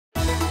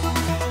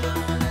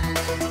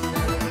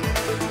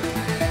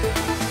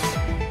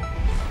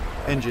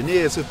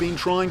Engineers have been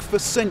trying for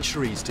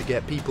centuries to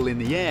get people in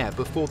the air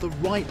before the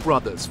Wright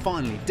brothers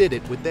finally did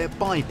it with their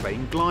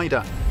biplane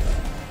glider.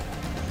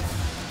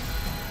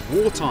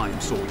 Wartime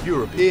saw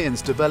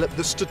Europeans develop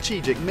the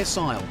strategic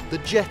missile, the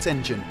jet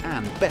engine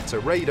and better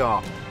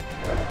radar.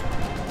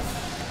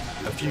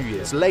 A few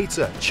years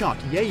later, Chuck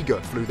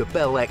Yeager flew the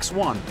Bell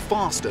X-1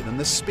 faster than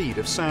the speed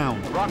of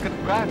sound. The rocket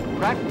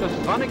cracked the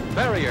sonic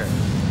barrier.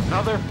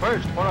 Another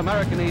first for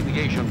American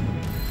aviation.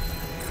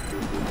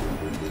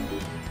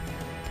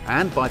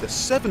 And by the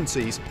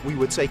 70s, we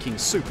were taking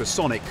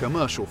supersonic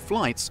commercial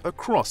flights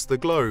across the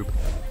globe.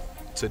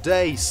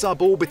 Today,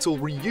 suborbital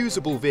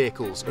reusable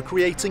vehicles are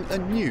creating a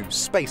new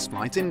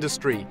spaceflight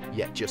industry,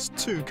 yet just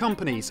 2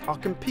 companies are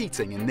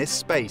competing in this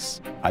space.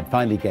 I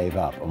finally gave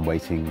up on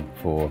waiting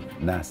for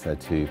NASA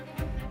to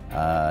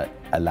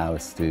allow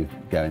us to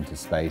go into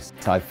space.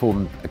 So I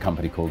formed a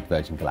company called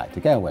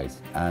Galactic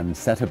Airways and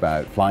set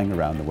about flying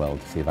around the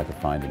world to see if I could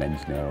find an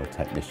engineer or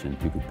technician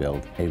who could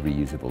build a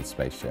reusable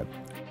spaceship,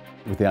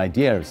 with the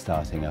idea of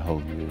starting a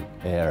whole new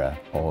era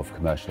of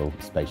commercial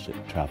spaceship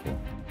travel.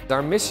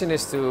 Our mission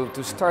is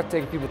to start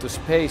taking people to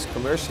space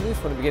commercially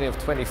from the beginning of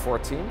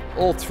 2014.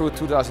 All through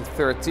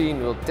 2013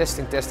 we'll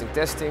testing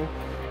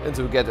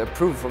until we get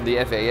approval from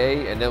the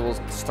FAA, and then we'll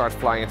start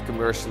flying it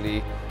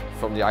commercially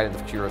from the island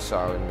of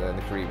Curacao in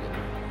the Caribbean.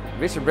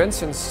 Richard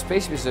Branson's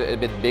spaceship is a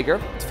bit bigger.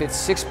 It fits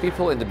 6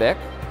 people in the back.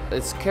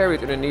 It's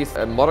carried underneath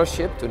a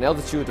mothership to an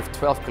altitude of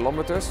 12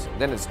 kilometers,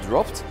 then it's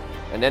dropped,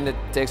 and then it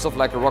takes off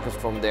like a rocket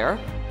from there.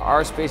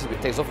 Our spaceship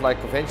takes off like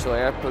a conventional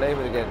airplane,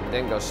 but again,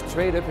 then goes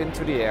straight up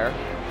into the air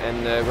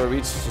and will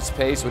reach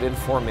space within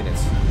 4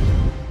 minutes.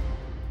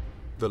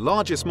 The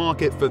largest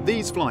market for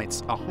these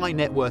flights are high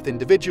net worth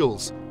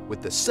individuals,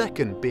 with the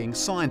second being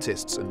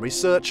scientists and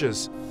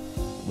researchers.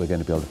 We're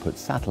going to be able to put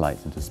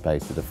satellites into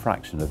space at a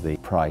fraction of the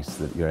price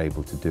that you're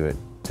able to do it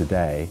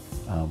today.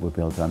 We'll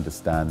be able to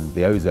understand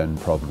the ozone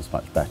problems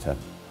much better.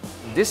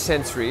 This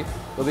century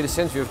will be the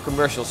century of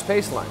commercial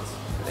space lines.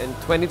 In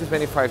 20 to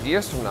 25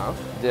 years from now,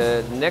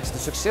 the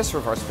successor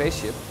of our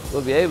spaceship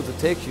will be able to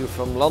take you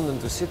from London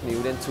to Sydney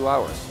within 2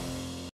 hours.